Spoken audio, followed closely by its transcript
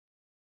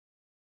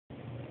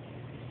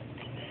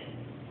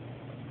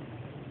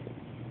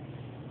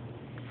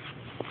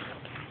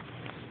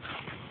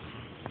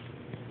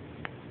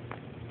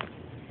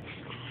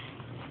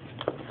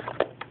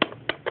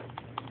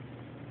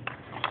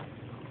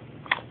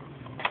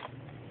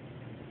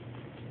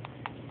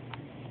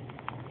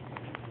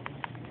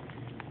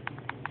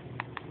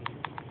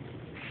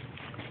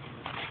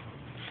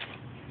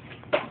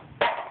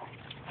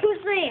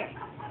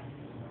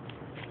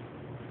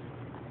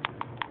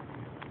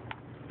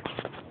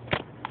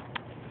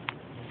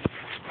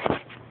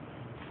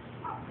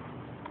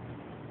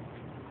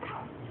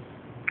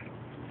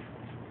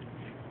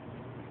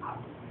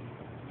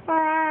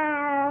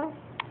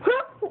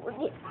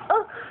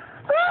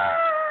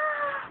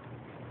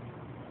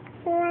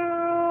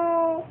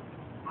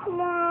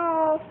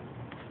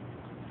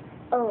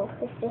Oh,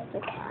 it's just a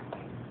cat.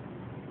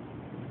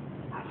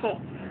 Hey,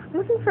 I'm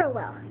looking for a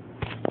well.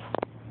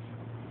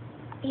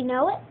 You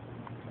know it?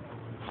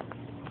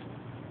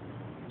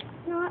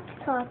 Not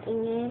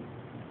talking, eh?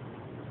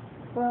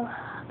 Well,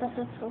 I guess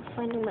I'm still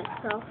finding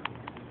myself.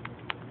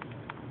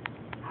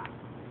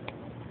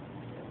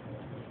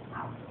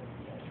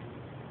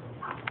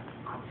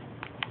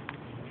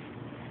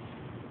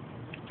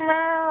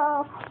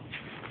 Well,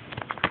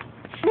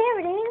 there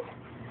it is.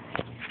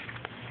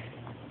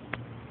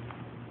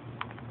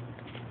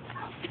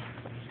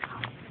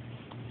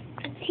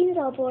 It seems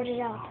all boarded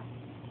up.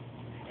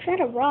 Is that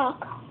a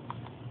rock?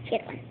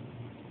 Get one.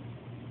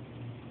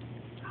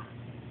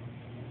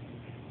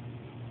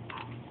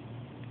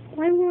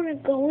 I want to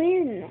go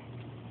in.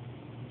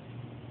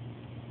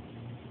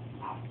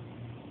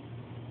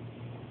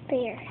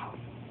 There.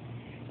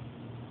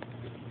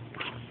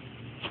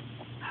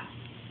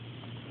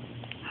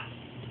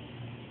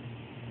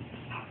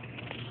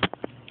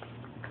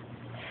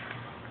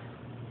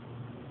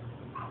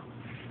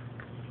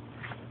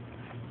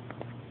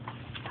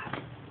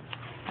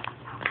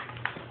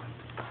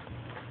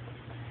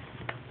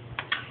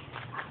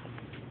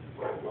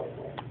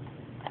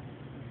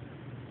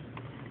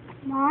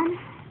 Mom,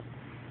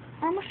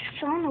 I almost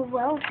fell in a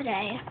well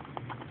today.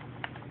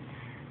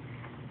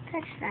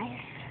 That's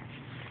nice.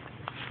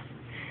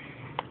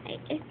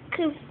 It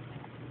could have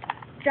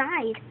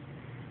died.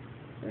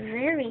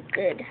 Very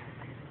good.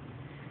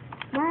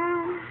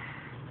 Mom,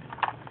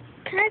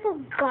 can I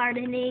go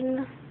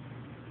gardening?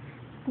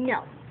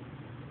 No.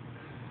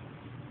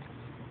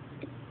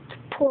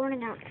 It's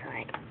pouring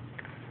outside.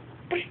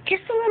 But it's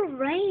just a little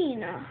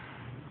rain.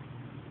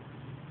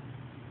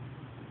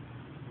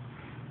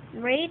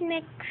 Rain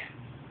makes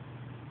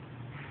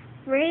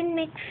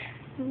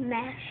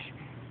mess.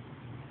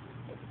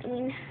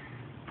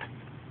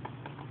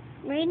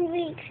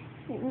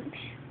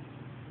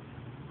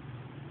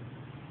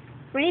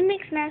 Rain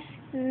makes mess.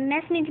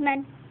 Mess means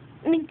mud.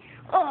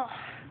 Oh,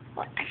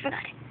 what? I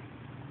forgot.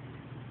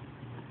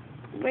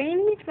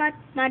 Rain means mud.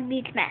 Mud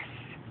means mess.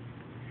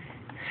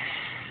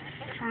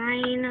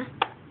 Fine.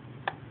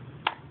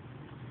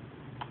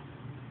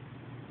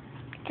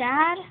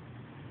 Dad,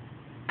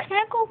 can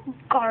I go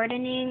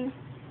gardening?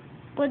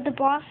 What'd the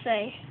boss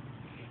say?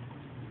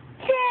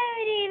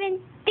 Don't even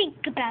think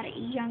about it,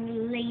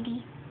 young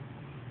lady.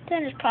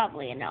 Then it's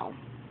probably a no.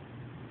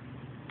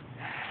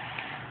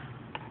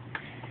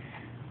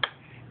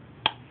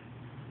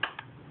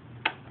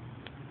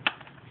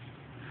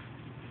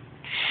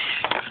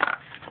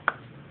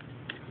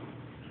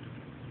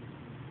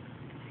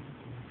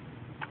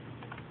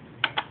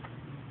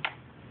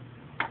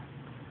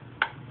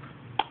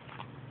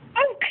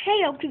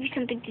 Okay, I'll give you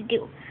something to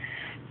do.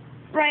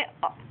 Right,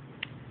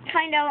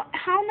 find out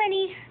how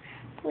many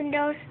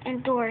windows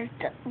and doors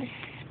this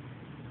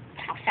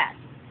house has.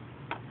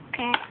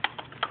 Okay.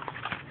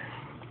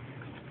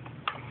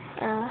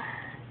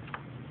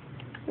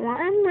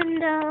 One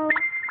window,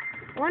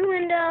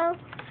 one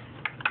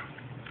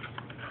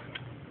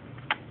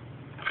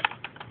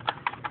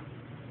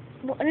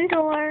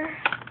door,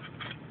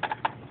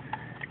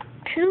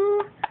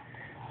 two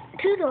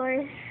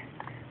doors,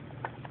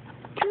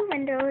 two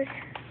windows.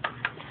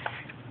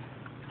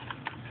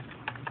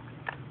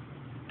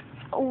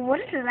 What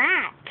is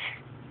that?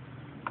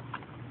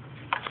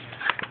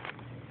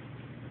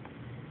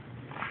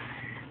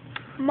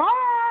 Mom!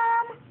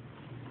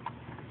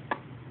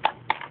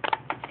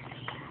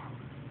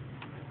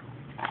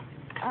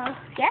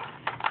 Yes?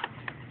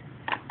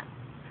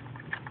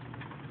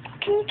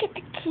 Can you get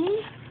the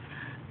key?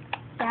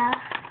 Yeah,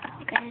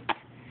 I'll get it.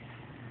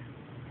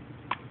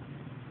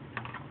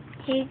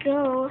 Here you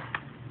go.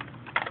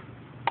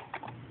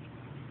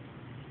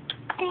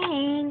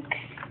 Thanks.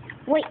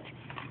 Wait,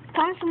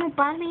 promise you won't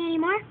bother me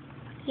anymore?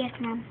 Yes,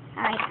 Mom.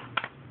 Alright.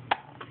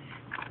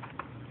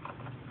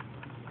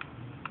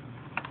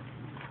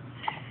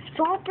 It's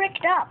all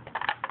bricked up.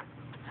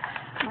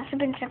 Must have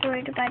been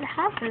separated by the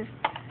houses.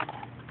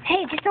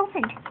 Hey, it just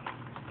opened.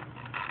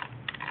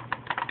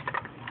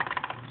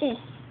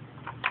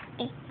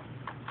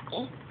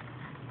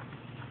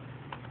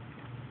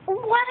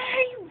 What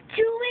are you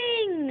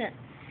doing?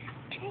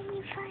 Trying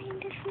to find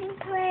this new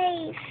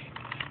place.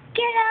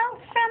 Get out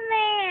from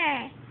there.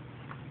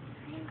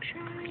 I'm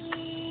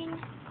trying.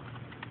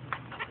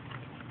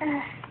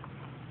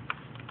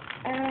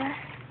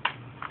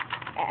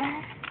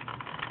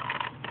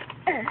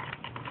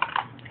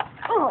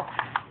 Oh,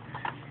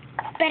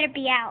 better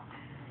be out.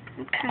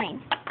 I'm coming.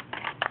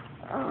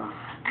 Oh,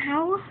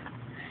 ow.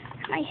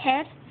 My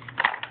head.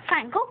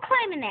 Fine, go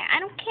climb in there. I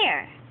don't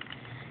care.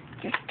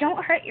 Just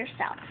don't hurt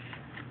yourself.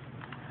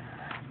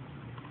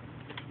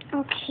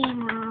 Okay,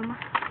 Mom.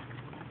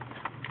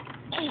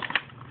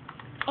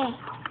 Oh.